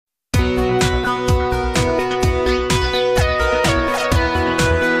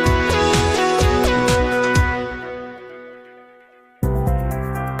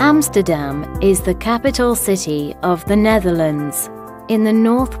Amsterdam is the capital city of the Netherlands, in the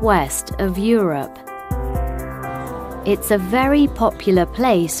northwest of Europe. It's a very popular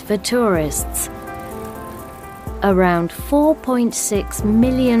place for tourists. Around 4.6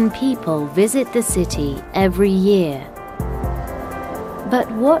 million people visit the city every year.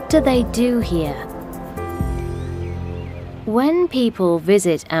 But what do they do here? When people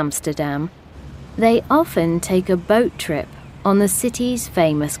visit Amsterdam, they often take a boat trip on the city's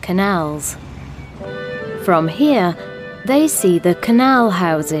famous canals. From here, they see the canal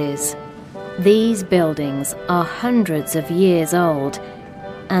houses. These buildings are hundreds of years old,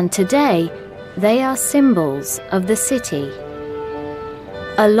 and today they are symbols of the city.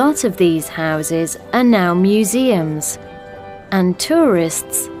 A lot of these houses are now museums, and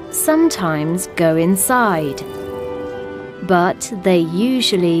tourists sometimes go inside. But they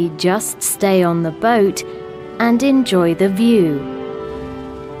usually just stay on the boat and enjoy the view.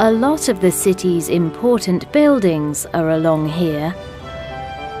 A lot of the city's important buildings are along here.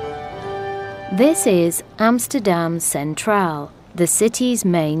 This is Amsterdam Centraal, the city's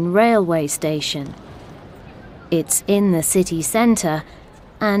main railway station. It's in the city centre,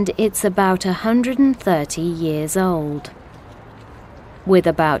 and it's about 130 years old. With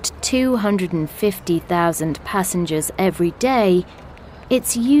about 250,000 passengers every day,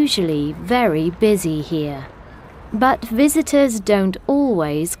 it's usually very busy here. But visitors don't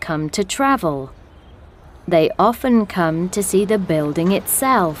always come to travel. They often come to see the building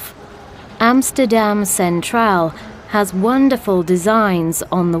itself. Amsterdam Centraal has wonderful designs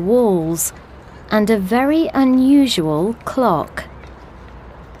on the walls and a very unusual clock.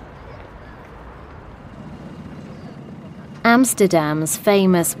 Amsterdam's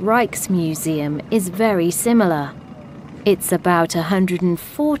famous Rijksmuseum is very similar. It's about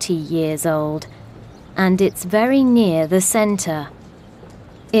 140 years old, and it's very near the centre.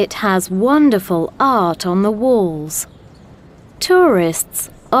 It has wonderful art on the walls. Tourists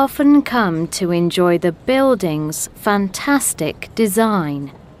often come to enjoy the building's fantastic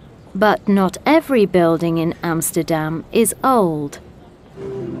design. But not every building in Amsterdam is old.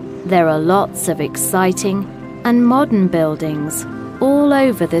 There are lots of exciting and modern buildings all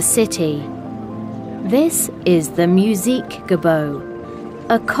over the city. This is the Muziekgebouw,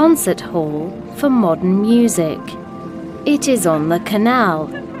 a concert hall for modern music. It is on the canal,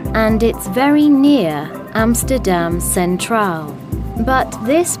 and it's very near Amsterdam Centraal. But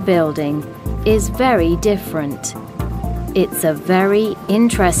this building is very different. It's a very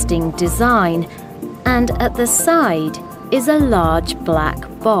interesting design, and at the side is a large black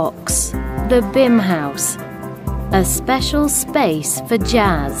box, the BIM House, a special space for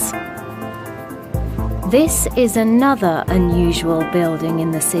jazz. This is another unusual building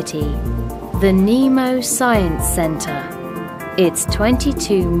in the city, the Nemo Science Centre. It's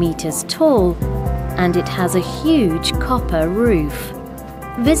 22 meters tall, and it has a huge copper roof.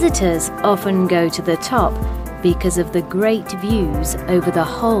 Visitors often go to the top because of the great views over the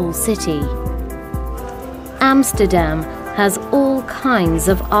whole city. Amsterdam has all kinds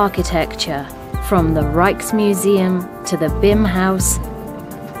of architecture, from the Rijksmuseum to the BIM House.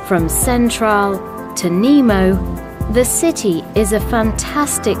 From Centraal to Nemo, the city is a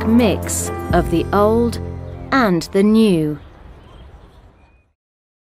fantastic mix of the old and the new.